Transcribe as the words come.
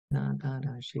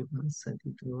Radha Shiva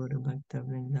Sati Gaura Bhakta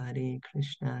Vrinda Hare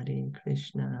Krishna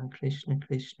Krishna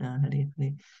Krishna Hare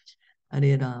Hare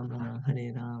Hare Rama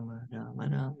Rama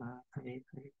Rama Hare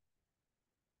Hare.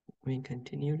 We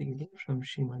continue reading from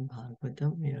Srimad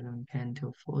Bhagavatam. We are on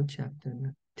Canto 4,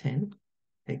 Chapter 10,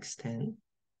 Text 10.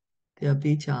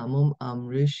 Tyapi chamum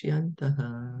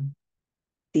amrishyantaha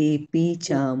Tepi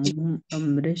chamum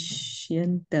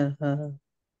amrishyantah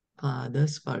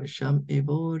padasparsham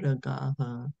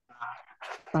ivoragaha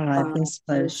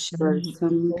padasparsham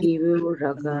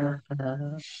Vivoraga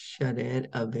sharer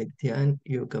avidyan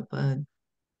yugapad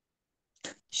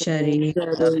Sharir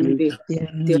avidyam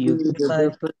Vityam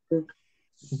yugapat Yugapad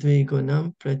dvigunam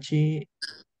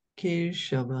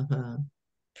prachikirshavaha.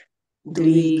 Dvigunam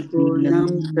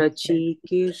Dvigunam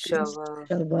Prachikirshava.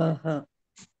 Pravaha.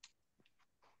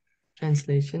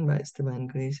 Translation by His Divine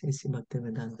Grace A.C.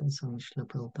 Bhaktivedanta Swami Srila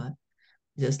Prabhupada.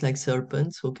 Just like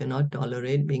serpents who cannot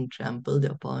tolerate being trampled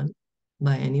upon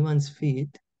by anyone's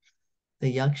feet, the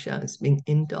Yakshas, being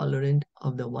intolerant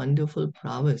of the wonderful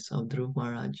prowess of Dhruva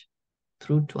Maharaj,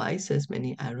 threw twice as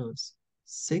many arrows,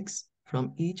 6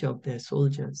 from each of their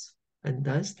soldiers, and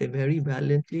thus they very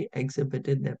valiantly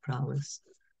exhibited their prowess.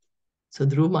 So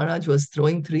Dhruva Maharaj was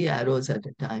throwing 3 arrows at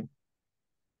a time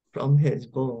from his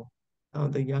bow. Now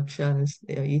the Yakshas,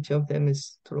 each of them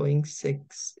is throwing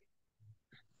 6.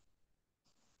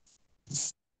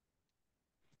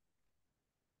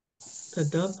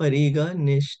 Tata pariga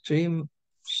nishtrim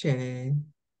she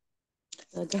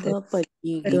Tadha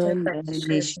Parigan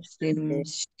Nishtim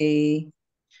Shte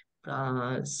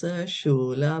prasa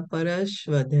shula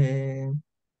parashvadhe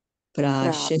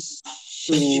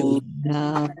Prashashula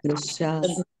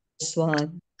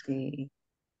Praswati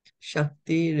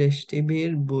shakti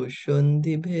rishtibir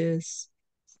bhushundibhis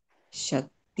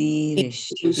Shakti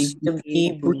Rishti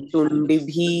Ishtabhi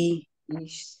Bhushundibhi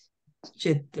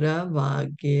chitra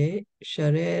vagye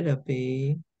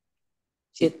sharerapi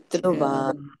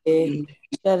Chitravade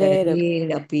Sharerapi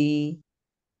Rapi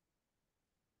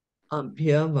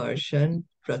abhyavarshan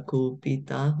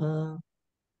prakupitaha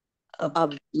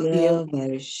Abhya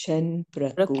Abhyavarshan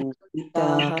Prakutaha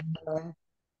Prakupita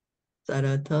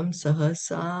saratham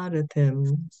sahasarathim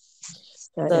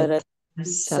Sarat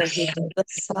Sahita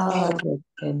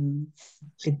Sahasaratham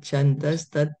ichantas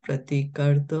tat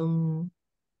pratikartum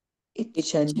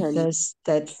Ichantas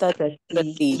Tat Prati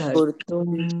Pratikartum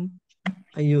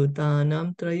ayutanam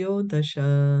trayodasha.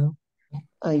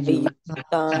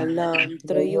 Ayutanam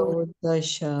Trayo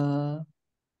Ayutanayodasha.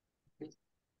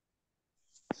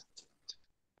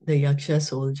 The Yaksha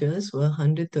soldiers were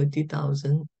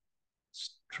 130,000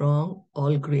 strong,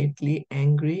 all greatly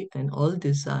angry and all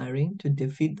desiring to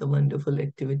defeat the wonderful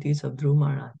activities of Dhruva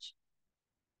Maharaj.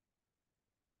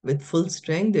 With full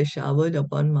strength, they showered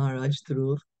upon Maharaj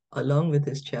Dhruv, along with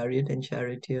his chariot and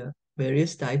charioteer,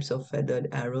 various types of feathered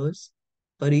arrows,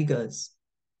 parigas,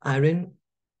 iron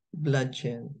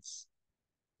bludgeons,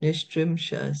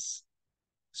 nishtrimshas,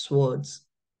 swords,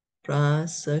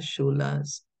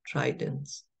 prasashulas,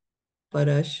 tridents,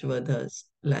 parashvadas,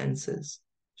 lances,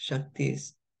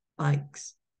 shaktis,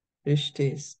 pikes,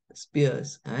 rishtis,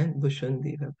 spears, and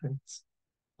bushundi weapons,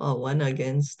 or 1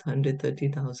 against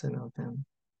 130,000 of them.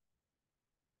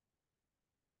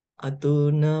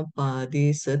 Atuna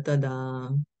padi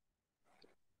satada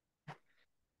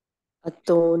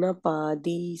Atona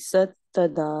Padi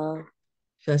Sattada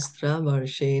shastra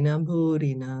varshena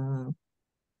bhurina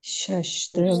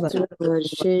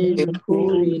Varshe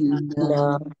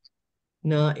Bhurina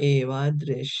na eva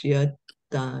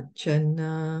drishyata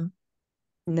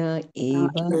Na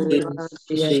eva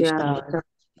drishyata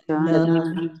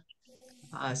Shyatana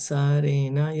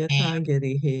asarena yatha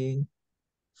girihe.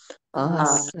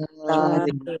 asarena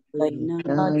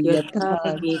Yathagiri.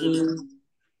 yathagiri.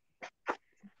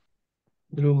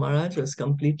 Dhruva Maharaj was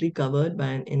completely covered by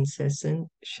an incessant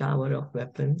shower of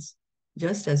weapons,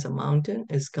 just as a mountain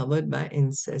is covered by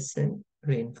incessant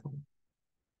rainfall.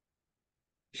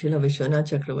 Srila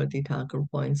Vishwanath Chakravarti Thakur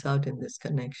points out in this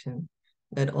connection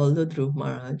that although Dhruva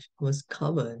Maharaj was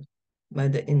covered by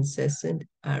the incessant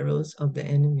arrows of the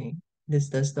enemy, this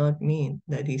does not mean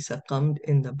that he succumbed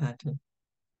in the battle.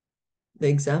 The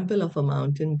example of a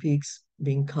mountain peaks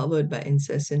being covered by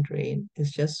incessant rain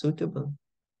is just suitable.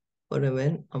 For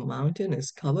when a mountain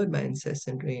is covered by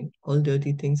incessant rain, all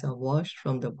dirty things are washed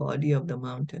from the body of the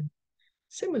mountain.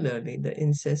 Similarly, the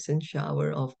incessant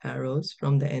shower of arrows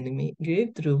from the enemy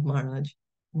gave Dhruv Maharaj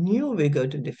new vigor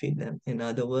to defeat them. In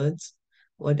other words,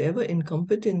 whatever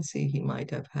incompetency he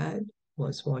might have had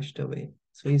was washed away.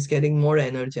 So he's getting more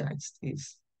energized.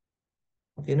 He's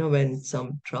You know, when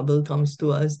some trouble comes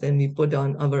to us, then we put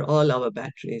on all our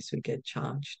batteries, we get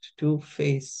charged to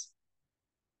face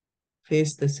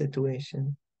the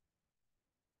situation.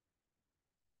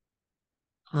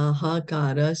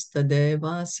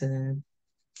 Hahakarastadevase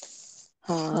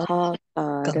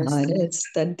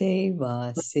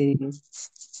Karastadevase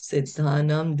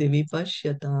siddhanam divi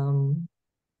pashyatam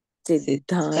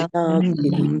Siddhanam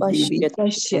divi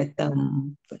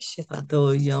Pashyatam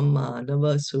ato yam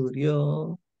manava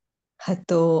suryo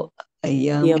Hato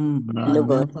ayam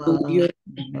manava Suryo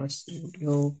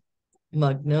suryo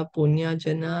magna punya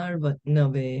janar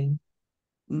vatnave.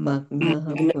 Magna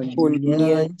Punya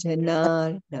punya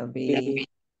janar nave.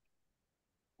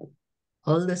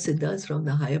 All the siddhas from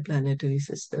the higher planetary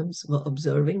systems were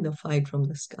observing the fight from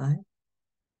the sky.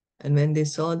 And when they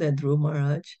saw that Dhruva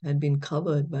Maharaj had been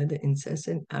covered by the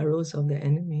incessant arrows of the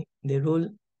enemy, they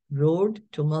roared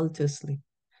tumultuously.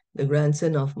 The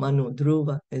grandson of Manu,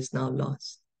 Dhruva, is now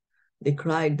lost. They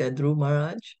cried that Dhruva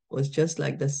Maharaj was just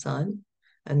like the sun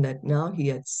and that now he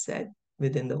had set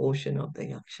within the ocean of the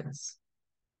Yakshas.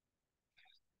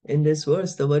 In this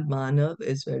verse, the word Manav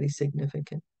is very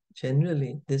significant.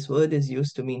 Generally, this word is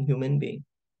used to mean human being.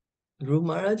 Dhruva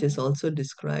Maharaj is also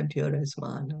described here as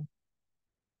Manav.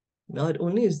 Not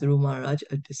only is Dhruva Maharaj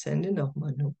a descendant of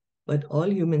Manu, but all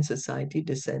human society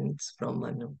descends from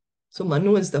Manu. So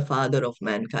Manu is the father of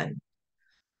mankind.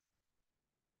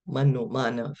 Manu,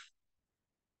 Manav.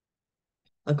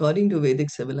 According to Vedic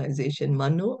civilization,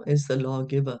 Manu is the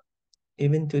lawgiver.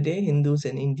 Even today, Hindus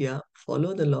in India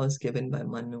follow the laws given by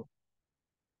Manu.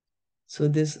 So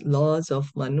this laws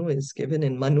of Manu is given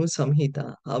in Manu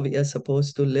Samhita, how we are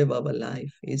supposed to live our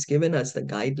life. He's given us the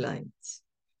guidelines.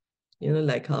 You know,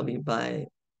 like how we buy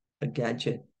a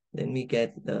gadget, then we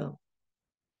get the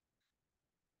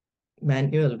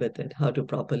manual with it, how to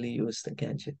properly use the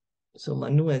gadget. So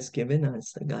Manu has given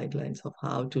us the guidelines of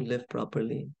how to live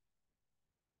properly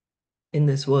in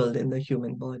this world, in the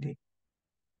human body.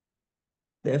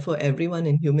 Therefore, everyone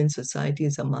in human society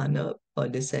is a Manav or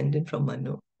descendant from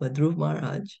Manu. But Dhruva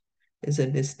Maharaj is a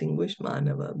distinguished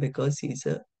Manava because he's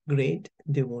a great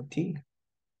devotee.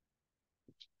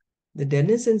 The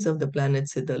denizens of the planet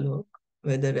Siddhalok,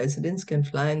 where the residents can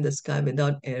fly in the sky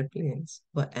without airplanes,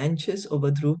 were anxious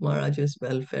over Dhruva Maharaj's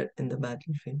welfare in the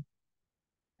battlefield.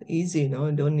 Easy,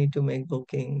 no? Don't need to make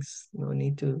bookings. No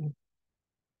need to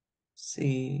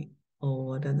see, oh,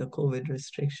 what are the COVID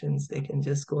restrictions? They can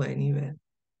just go anywhere,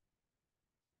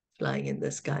 flying in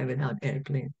the sky without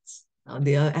airplanes. Now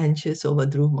they are anxious over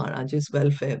Dhruva Maharaj's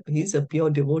welfare. He's a pure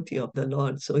devotee of the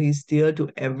Lord, so he's dear to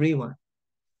everyone.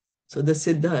 So the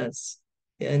Siddhas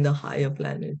in the higher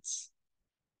planets,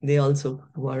 they also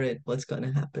worried what's going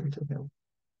to happen to him.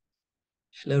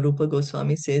 Srila Rupa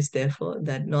Goswami says, therefore,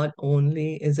 that not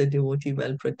only is a devotee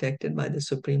well protected by the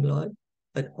Supreme Lord,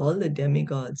 but all the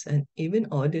demigods and even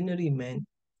ordinary men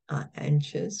are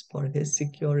anxious for his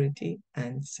security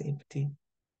and safety.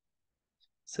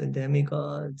 So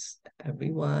demigods,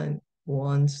 everyone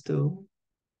wants to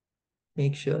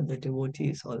make sure the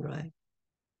devotee is all right.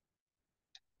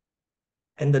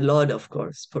 And the Lord, of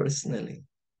course, personally.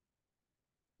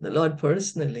 The Lord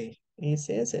personally, he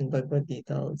says in Bhagavad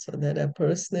Gita also that I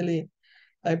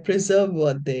preserve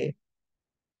what they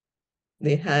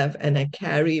have and I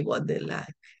carry what they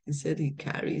lack. He said he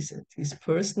carries it. He's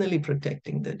personally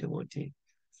protecting the devotee.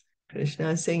 Krishna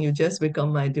is saying, you just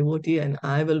become my devotee and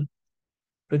I will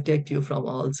protect you from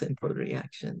all sinful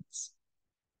reactions.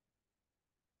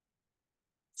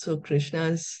 So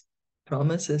Krishna's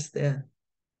promise is there.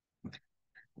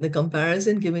 The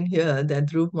comparison given here that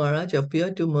Dhruva Maharaj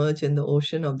appeared to merge in the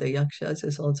ocean of the Yakshas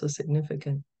is also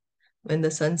significant. When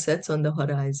the sun sets on the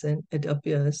horizon, it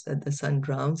appears that the sun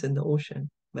drowns in the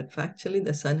ocean, but factually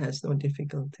the sun has no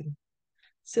difficulty.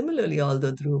 Similarly,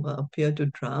 although Dhruva appeared to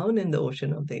drown in the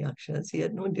ocean of the Yakshas, he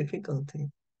had no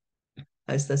difficulty.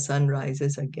 As the sun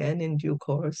rises again in due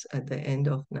course at the end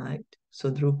of night, so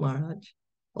Dhruva Maharaj,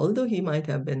 although he might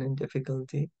have been in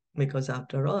difficulty, because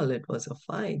after all it was a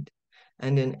fight,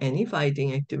 and in any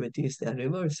fighting activities there are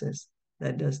reverses,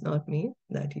 that does not mean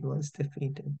that he was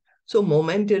defeated. So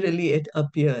momentarily it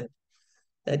appeared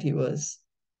that he was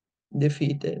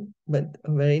defeated, but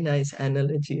a very nice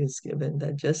analogy is given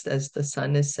that just as the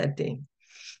sun is setting,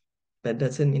 that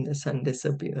doesn't mean the sun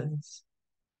disappears.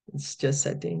 It's just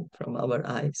setting from our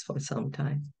eyes for some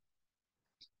time.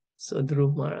 So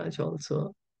Dhruva Maharaj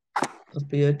also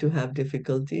appeared to have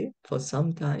difficulty for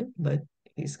some time, but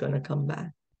he's going to come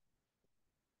back.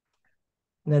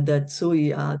 Nadatsu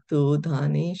yatu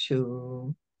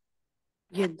dhaneshu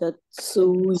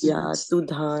Yadatsu yatu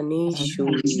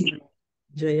dhaneshu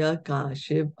jaya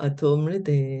kashib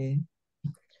atomride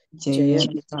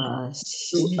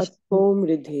Jayatashi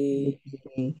atpomridhe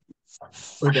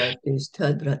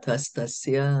Udattishtad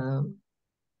rathastasya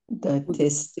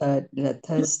Datistad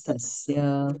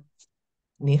Rathastasya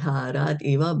Niharat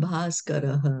iva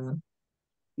bhaskaraha.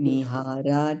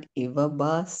 Niharat Iva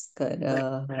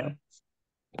Bhaskara.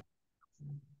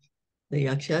 The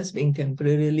Yakshas, being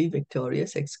temporarily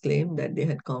victorious, exclaimed that they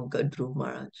had conquered Dhruva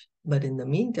Maharaj. But in the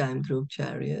meantime,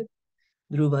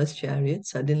 Dhruva's chariot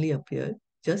suddenly appeared,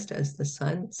 just as the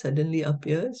sun suddenly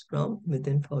appears from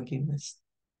within foggy mist.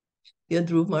 Here,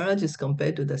 Dhruva Maharaj is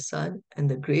compared to the sun and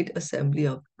the great assembly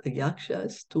of the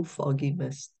Yakshas to foggy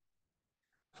mist.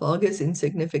 Fog is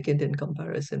insignificant in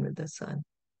comparison with the sun.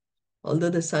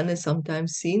 Although the sun is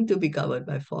sometimes seen to be covered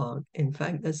by fog, in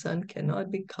fact, the sun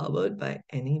cannot be covered by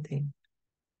anything.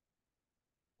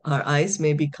 Our eyes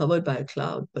may be covered by a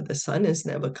cloud, but the sun is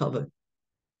never covered.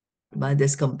 By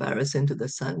this comparison to the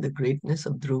sun, the greatness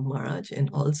of Dhruva Maharaj in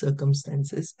all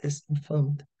circumstances is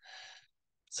affirmed.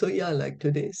 So yeah, like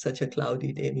today, such a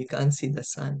cloudy day, we can't see the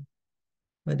sun.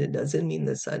 But it doesn't mean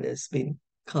the sun is being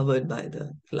covered by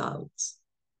the clouds.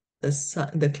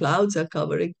 The clouds are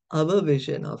covering our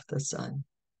vision of the sun.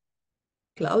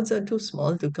 Clouds are too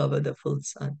small to cover the full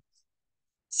sun.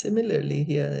 Similarly,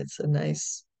 here it's a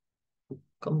nice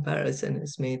comparison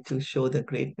is made to show the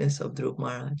greatness of Dhruva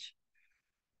Maharaj.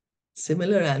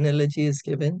 Similar analogy is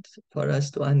given for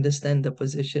us to understand the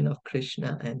position of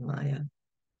Krishna and Maya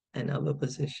and our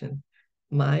position.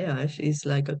 Maya, she is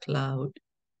like a cloud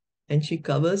and she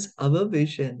covers our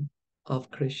vision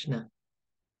of Krishna.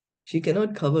 She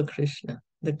cannot cover Krishna.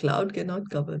 The cloud cannot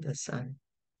cover the sun.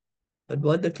 But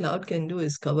what the cloud can do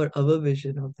is cover our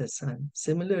vision of the sun.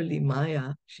 Similarly,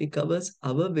 Maya, she covers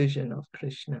our vision of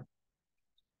Krishna.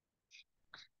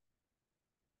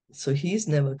 So he's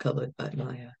never covered by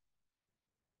Maya.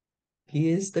 He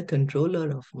is the controller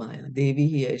of Maya.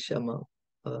 Devi hi Shama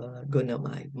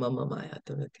Gunamaya, Mama Maya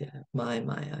Turatya, my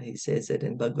Maya. He says it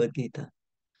in Bhagavad Gita.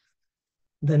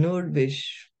 Dhanur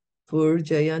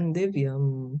Vishpurjayan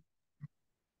Divyam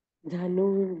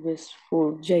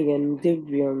dhanurvisfurjayan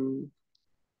divyam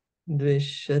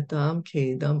Dvishatam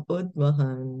Khedam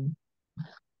Udvahan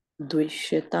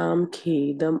dvishyatam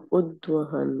khedam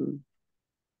udvahan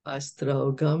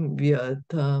Astraugam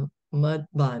Vyartham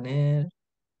Madbaner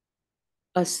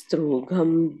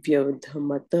astrogham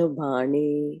vyadhamat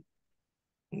bhane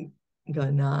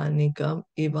Gananikam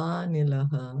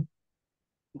Ivanilaha.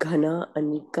 ghana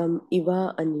anikam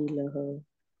iva anilah.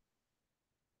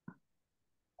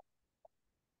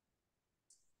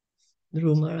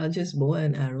 Dhruva Maharaj's bow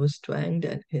and arrows twanged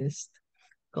and hissed,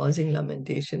 causing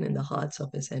lamentation in the hearts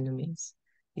of his enemies.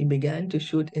 He began to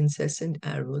shoot incessant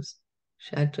arrows,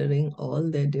 shattering all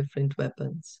their different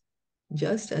weapons,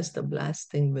 just as the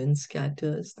blasting wind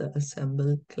scatters the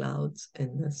assembled clouds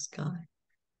in the sky.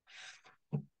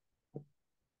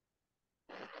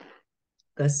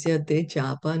 Tasya te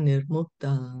chapa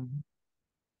nirmukta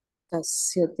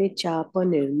Tasya te chapa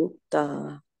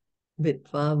nirmukta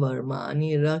vitva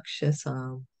varmani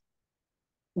rakshasam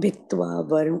Bhitva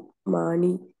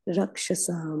varmani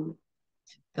rakshasam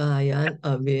kayan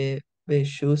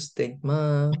avivishu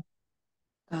stigma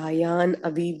kayan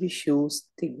avivishu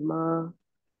stigma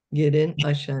girin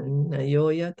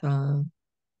ashannayo yatha.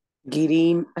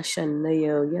 girin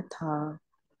ashannaya yatha.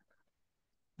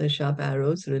 The sharp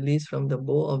arrows released from the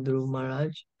bow of Dhruva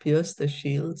Maharaj pierced the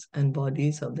shields and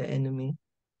bodies of the enemy,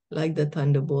 like the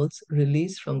thunderbolts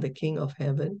released from the King of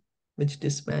Heaven, which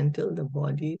dismantled the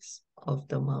bodies of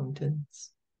the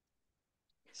mountains.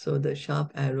 So the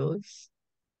sharp arrows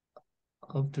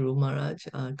of Dhruva Maharaj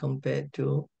are compared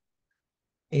to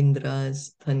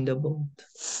Indra's thunderbolt,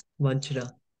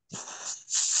 Vajra.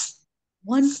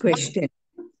 One question.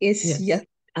 Yes.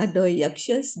 Are the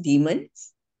Yakshas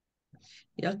demons?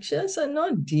 Yakshas are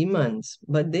not demons,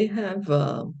 but they have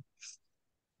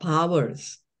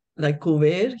powers. Like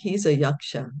Kuver, he's a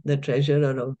Yaksha, the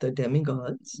treasurer of the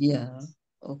demigods. Yeah.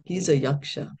 He's a Okay.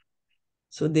 Yaksha.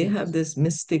 So they have this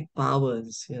mystic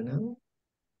powers, you know.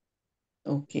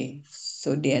 Okay.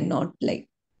 So they are not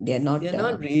They're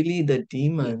not really the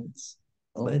demons,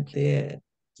 but okay.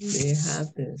 they have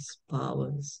these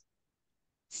powers.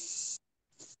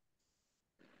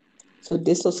 So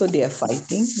this also they are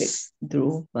fighting with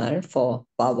Dhruva for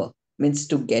power, means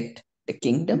to get the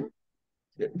kingdom.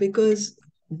 Because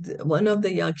one of the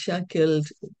Yaksha killed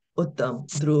Uttam,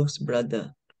 Dhruva's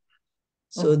brother.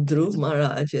 So Okay. Dhruv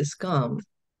Maharaj has come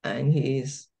and he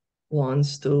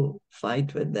wants to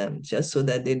fight with them just so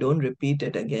that they don't repeat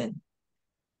it again.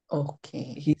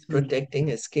 Okay. He's protecting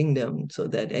his kingdom so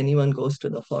that anyone goes to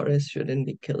the forest shouldn't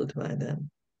be killed by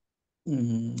them.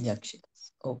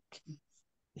 Yakshas. Okay.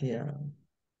 Yeah.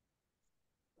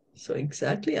 So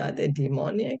exactly, are they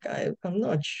demoniac? I'm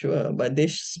not sure, but they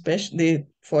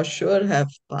for sure have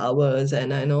powers.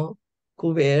 And I know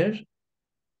Kuber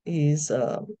is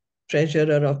a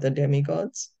treasurer of the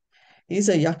demigods. He's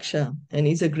a yaksha, and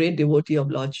he's a great devotee of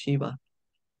Lord Shiva.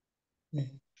 Okay.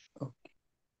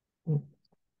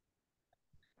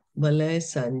 Valay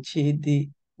sanchi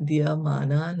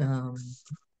diyamananam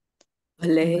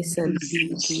भले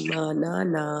सन्ति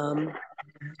धीमानानां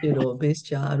shirobis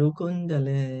charu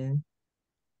kundale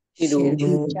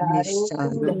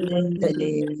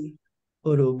Shirobishcharukundale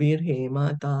urubir hema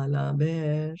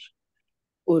talaber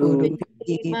उरुभि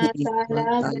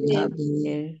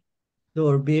Urubhimatalaber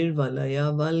dorbir valaya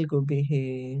valgubihe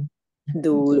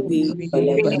दूर्भि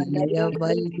वलय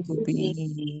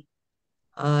Valyavalgubi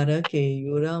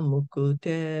arakeyura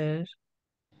mukuter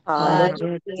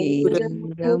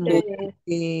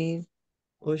Arakeyuramukte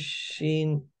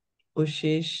ushin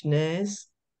ushishnes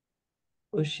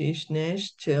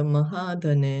ushishnesh cha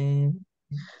mahadane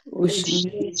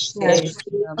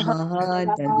Ushishnesha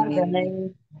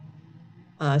Mahadane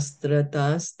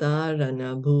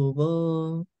astratastarana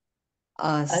bhuvo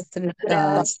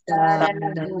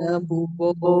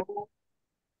Astratastaranabubo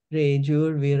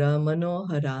rejur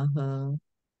viramanoharaha.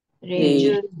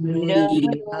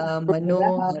 Rejurvira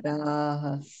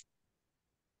Manoharaha.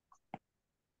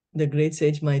 The great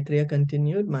sage Maitreya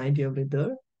continued, my dear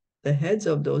Vidar, the heads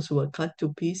of those who were cut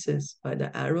to pieces by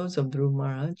the arrows of Dhruva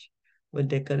Maharaj were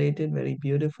decorated very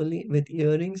beautifully with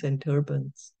earrings and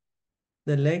turbans.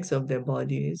 The legs of their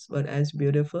bodies were as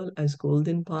beautiful as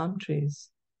golden palm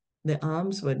trees. Their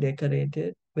arms were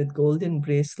decorated with golden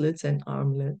bracelets and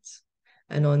armlets,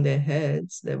 and on their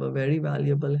heads there were very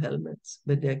valuable helmets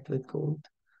bedecked with gold.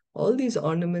 All these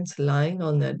ornaments lying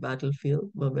on that battlefield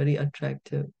were very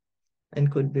attractive and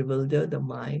could bewilder the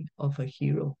mind of a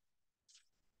hero.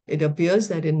 It appears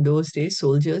that in those days,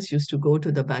 soldiers used to go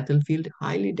to the battlefield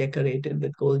highly decorated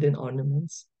with golden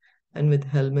ornaments and with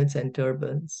helmets and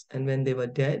turbans, and when they were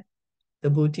dead, the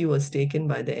booty was taken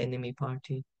by the enemy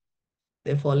party.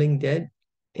 Their falling dead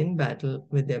in battle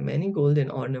with their many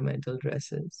golden ornamental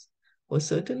dresses was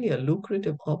certainly a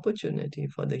lucrative opportunity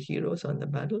for the heroes on the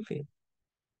battlefield.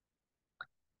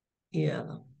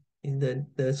 Yeah,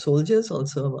 the soldiers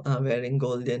also are wearing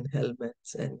golden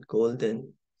helmets and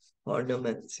golden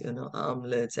ornaments,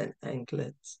 armlets and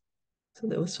anklets. So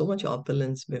there was so much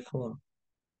opulence before.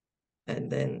 And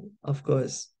then, of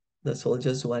course, the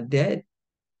soldiers who are dead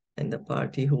and the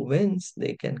party who wins,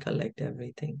 they can collect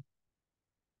everything.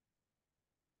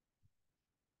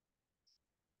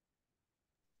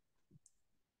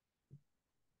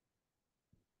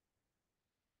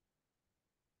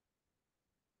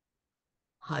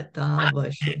 Hata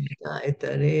vashishta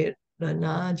itare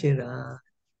ranajira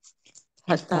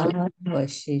हता Hata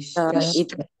Vashishta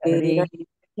इत्येन Tare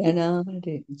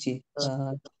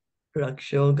Janarjita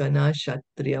raksho gana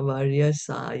kshatriya varya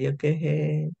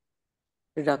sayakehe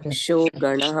रक्षो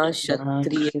गणः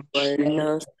क्षत्रिय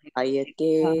वर्ण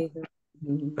सायके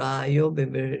prayo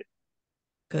bibir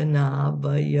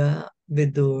kanabaya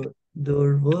vidur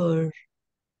durvur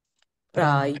प्रायो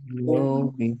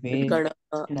Prayo Vivek गणः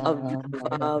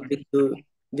अव्यवा Namaya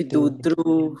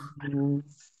विदुद्रु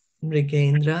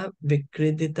mrigendra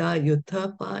vikridita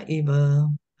yuthapa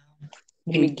iva.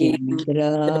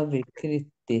 Mrigendra Vikritita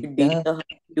मृगेन्द्रः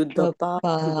युद्धपातिव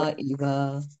Tapa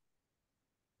Iva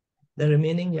The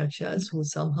remaining yakshas who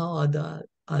somehow or the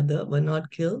other were not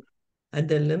killed had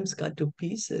their limbs cut to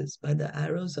pieces by the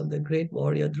arrows of the great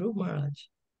warrior Dhruva Maharaj.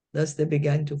 Thus they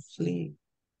began to flee,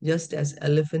 just as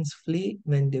elephants flee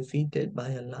when defeated by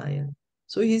a lion.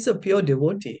 So he's a pure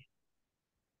devotee.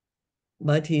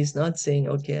 But he's not saying,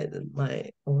 okay, my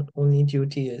only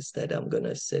duty is that I'm going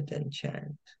to sit and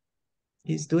chant.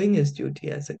 He's doing his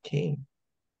duty as a king.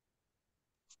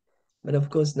 But of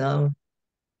course, now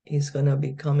he's going to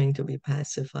be coming to be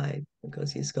pacified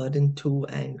because he's gotten too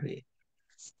angry.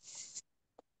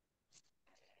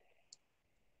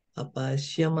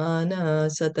 Apashyamana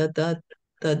satatat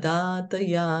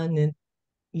tadatayana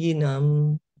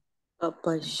yinam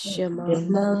अपश्यमाना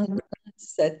Yamana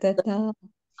Satata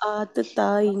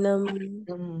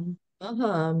आततायिनम्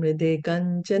mahamride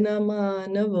kanchana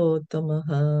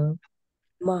manavotamaha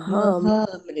महामृतं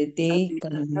Mahamrite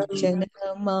Kanchana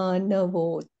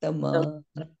Manavottama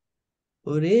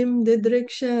purim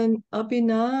didrikshan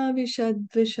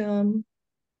apinavishadvisham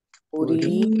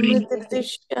पुरीं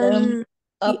दृश्यन् Purim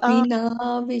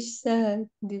Apinavisad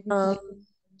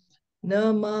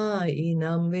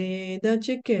Namainam Veda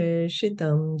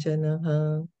Chikishitam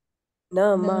Janaha. न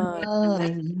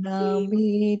Namayinamita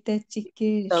मायितं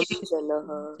Chikishita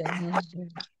जनः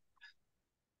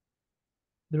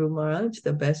Dhruva Maharaj,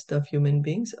 the best of human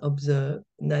beings, observed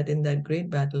that in that great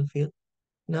battlefield,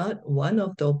 not one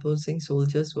of the opposing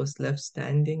soldiers was left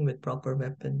standing with proper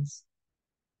weapons.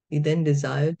 He then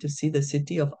desired to see the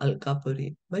city of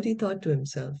Alkapuri, but he thought to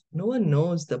himself, no one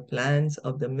knows the plans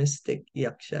of the mystic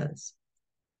Yakshas.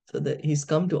 So he's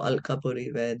come to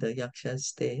Alkapuri where the Yakshas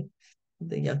stay.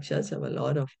 The Yakshas have a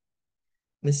lot of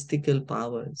mystical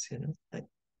powers, like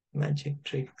magic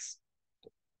tricks.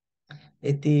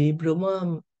 Iti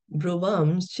Bhruvam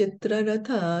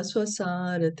Chitraratha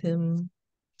Swasarathim.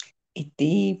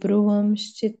 Iti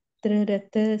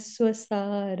Bruvamश्चित्ररथ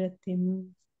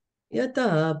स्वसारथिम्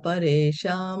Yata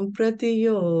Paresham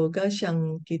Pratiyoga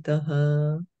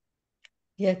Shankitaha.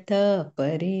 Yata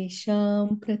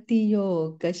Paresham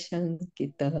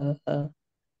Pratiyogashankitah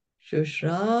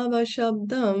Shushrava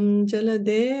Shabdam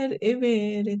Jalader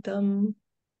Iveritam.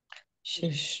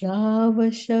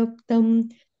 Shushrava Shabdam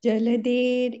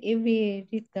Jalader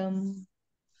Iveritam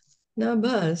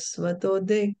Nabhasvato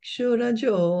Dikshu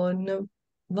Rajo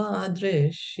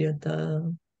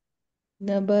Vadrishyata.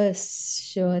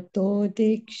 Nabhasvato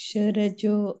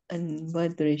Diksharajo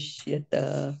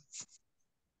Anvadrishyata.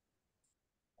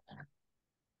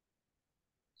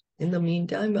 In the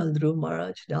meantime, while Dhruva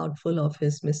Maharaj, doubtful of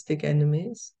his mystic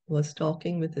enemies, was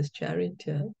talking with his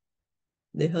charioteer,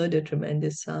 they heard a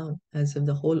tremendous sound, as if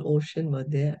the whole ocean were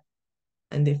there,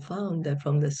 and they found that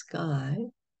from the sky,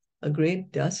 a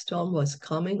great dust storm was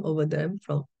coming over them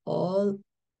from all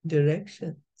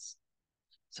directions.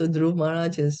 So Dhruva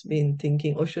Maharaj has been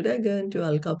thinking, oh, should I go into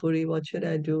Alkapuri? What should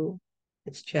I do?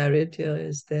 His charioteer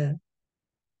is there.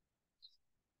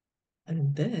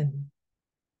 And then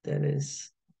there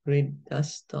is great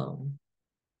dust storm.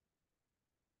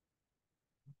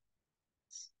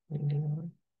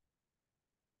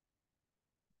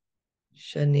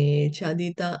 Shane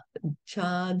chaditam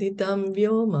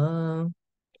vyoma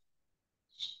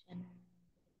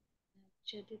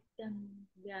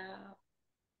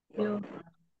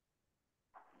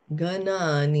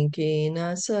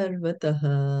gananikena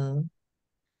sarvataha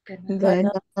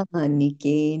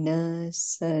Gananikena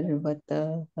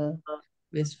Sarvataha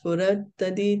visfurat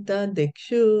tadita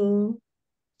dikshu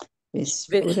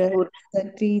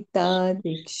Vispuratatita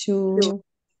Dikshu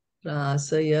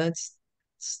rasayat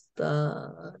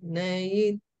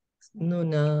stanayit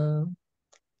nuna.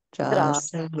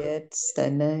 Trasayat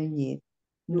Stanayit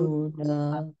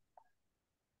Nuna.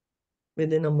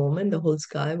 Within a moment, the whole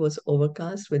sky was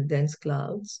overcast with dense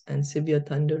clouds, and severe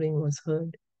thundering was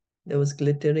heard. There was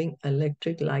glittering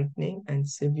electric lightning and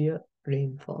severe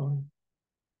rainfall.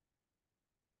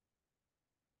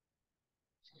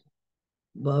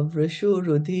 Vavrishu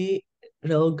Rudhi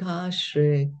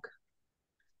Raugashrik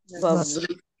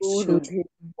Vavrudhi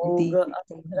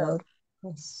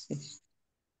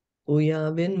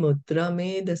Uyavin Mutra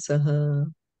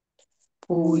Medasaha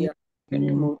Puya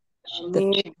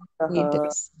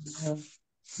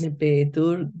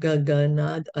Nipetur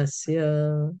Gaganad Asya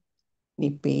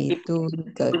Nipetur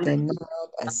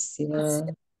Gaganad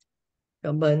Asya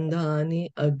Kabandhani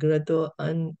Agrato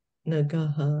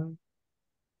Annagaha.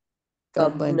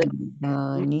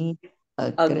 Kabandhani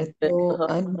Agrato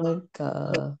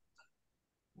Anaga.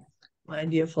 My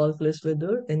dear faultless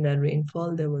Vidur, in that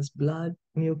rainfall there was blood,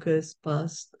 mucus,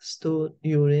 pus, stool,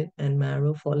 urine, and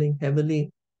marrow falling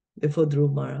heavily before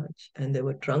Dhruva Maharaj, and there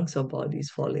were trunks of bodies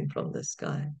falling from the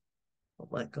sky. Oh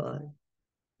my God.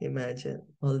 Imagine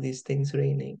all these things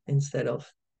raining instead of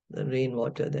the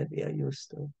rainwater that we are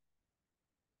used to.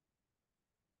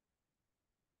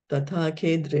 Tatha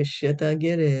ke drishyata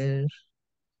girir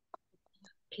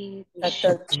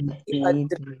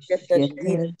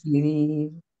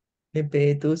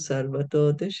nipetu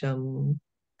sarvato disham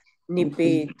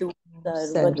Nipetu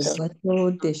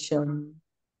Sarvato Disham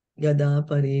yada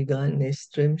pariga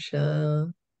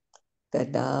nistrimsha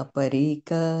Kada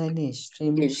Parika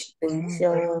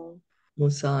Nistrimsha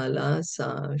musala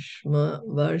sashma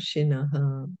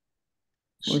varshinaha.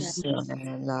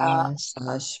 Musala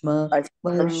Sashma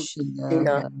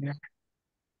Varshinaha.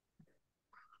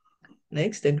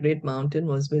 Next, a great mountain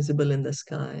was visible in the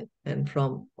sky, and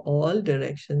from all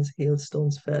directions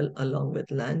hailstones fell along with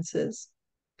lances,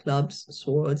 clubs,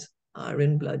 swords,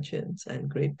 iron bludgeons, and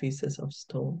great pieces of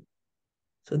stone.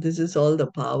 So this is all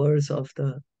the powers of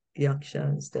the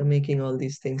Yakshas. They're making all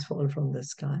these things fall from the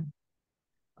sky.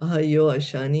 Ahayo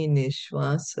Ashani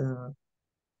Nishwasa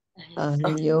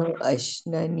Aryo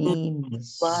Ashnani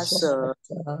Nishwasa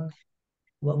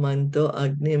Vamanto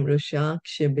Agnim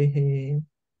Rushakshibihi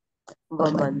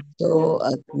Vamanto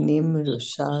Agnim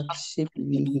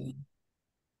Rushakshibi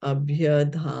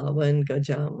Abhyadhavan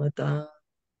Gajamata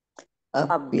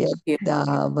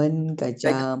Apyadavan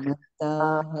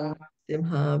Gajamataha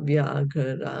Simha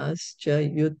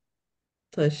Vyagharaschа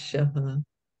Yuthashaha.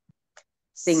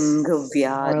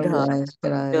 Singhvyadha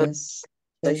Mahārājas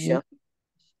Dasha.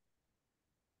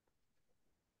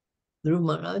 Dhruva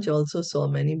Maharaj also saw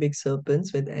many big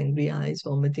serpents with angry eyes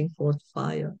vomiting forth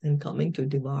fire and coming to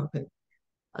devour him,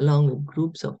 along with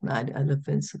groups of mad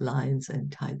elephants, lions,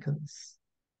 and tigers.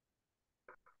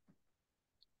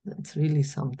 That's really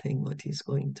something what he's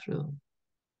going through.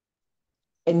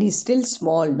 And he's still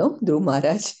small, no? Dhruva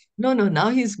Maharaj. No, now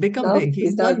he's become Now big.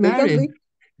 He's now got become married.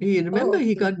 big. Remember,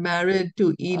 he Okay. got married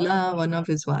to Ela. One of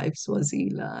his wives was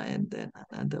Ela, and then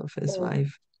another of his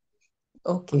wife,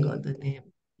 Okay. forgot the name.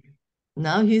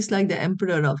 Now he's like the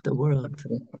emperor of the world.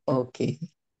 Okay.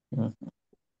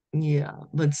 Yeah,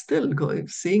 but still,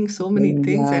 seeing so many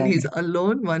things, and Yeah. he's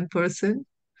alone, one person.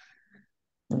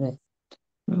 Right.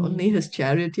 Only his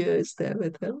charioteer is there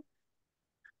with him.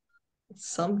 It's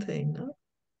something, no?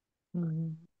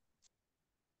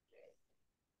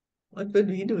 What would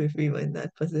we do if we were in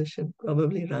that position?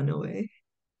 Probably run away.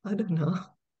 I don't know.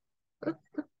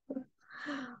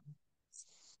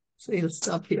 So you'll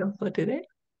stop here for today.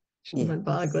 Srimad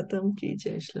Bhagavatam ki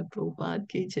jai, Srila Prabhupada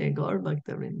ki jai, Gaur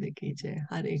Bhakta Vrinda ki jai,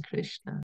 Hare Krishna.